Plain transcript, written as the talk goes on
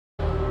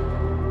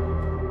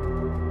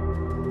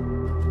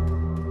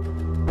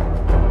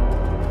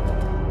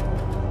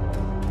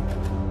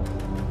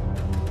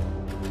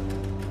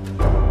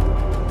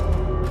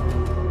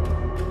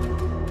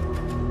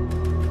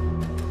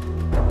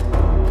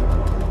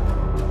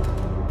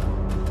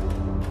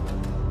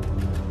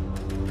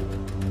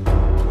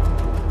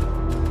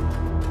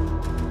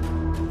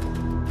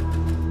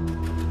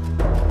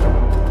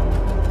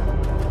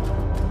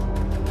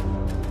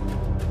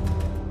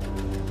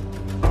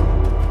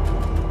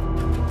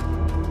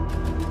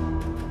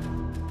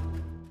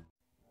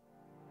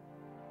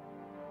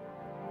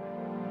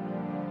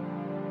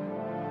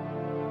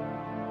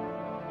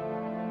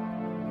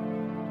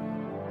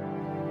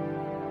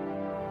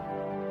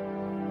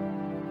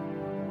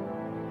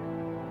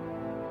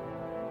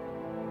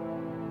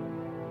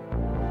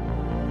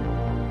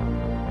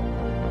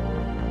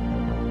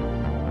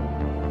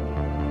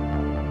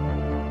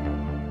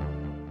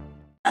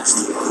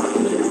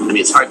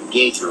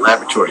engage in a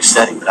laboratory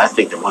setting, but I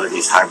think that one of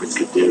these hybrids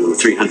could do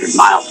 300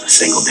 miles in a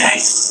single day.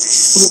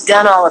 You've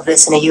done all of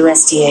this in a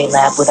USDA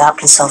lab without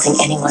consulting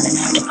anyone in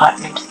our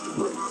department.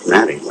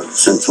 Maddie,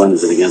 since when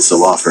is it against the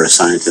law for a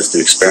scientist to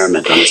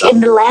experiment on his own? In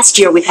the last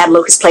year, we've had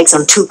locust plagues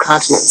on 2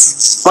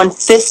 continents.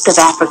 1/5 of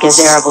Africa's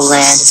arable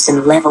land has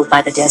been leveled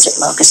by the desert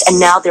locust, and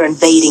now they're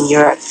invading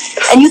Europe.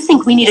 And you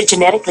think we need a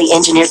genetically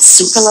engineered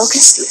super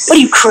locust? What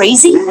are you,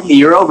 crazy? Maddie,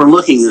 you're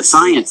overlooking the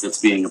science that's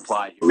being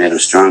applied. You made him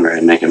stronger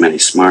and make him any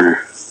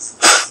smarter.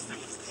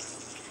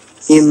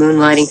 You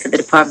moonlighting for the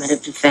Department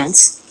of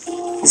Defense?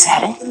 Is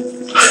that it?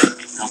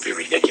 Don't be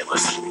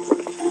ridiculous.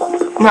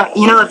 No,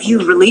 you know, if you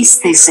release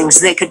these things,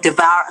 they could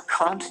devour a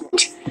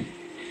continent.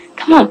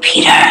 Come on,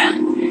 Peter.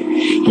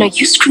 You know,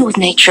 you screw with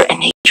nature, and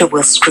nature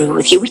will screw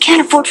with you. We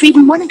can't afford for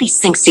even one of these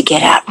things to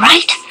get out,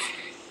 right?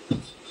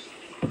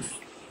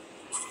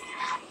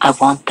 I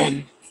want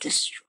them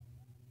destroyed.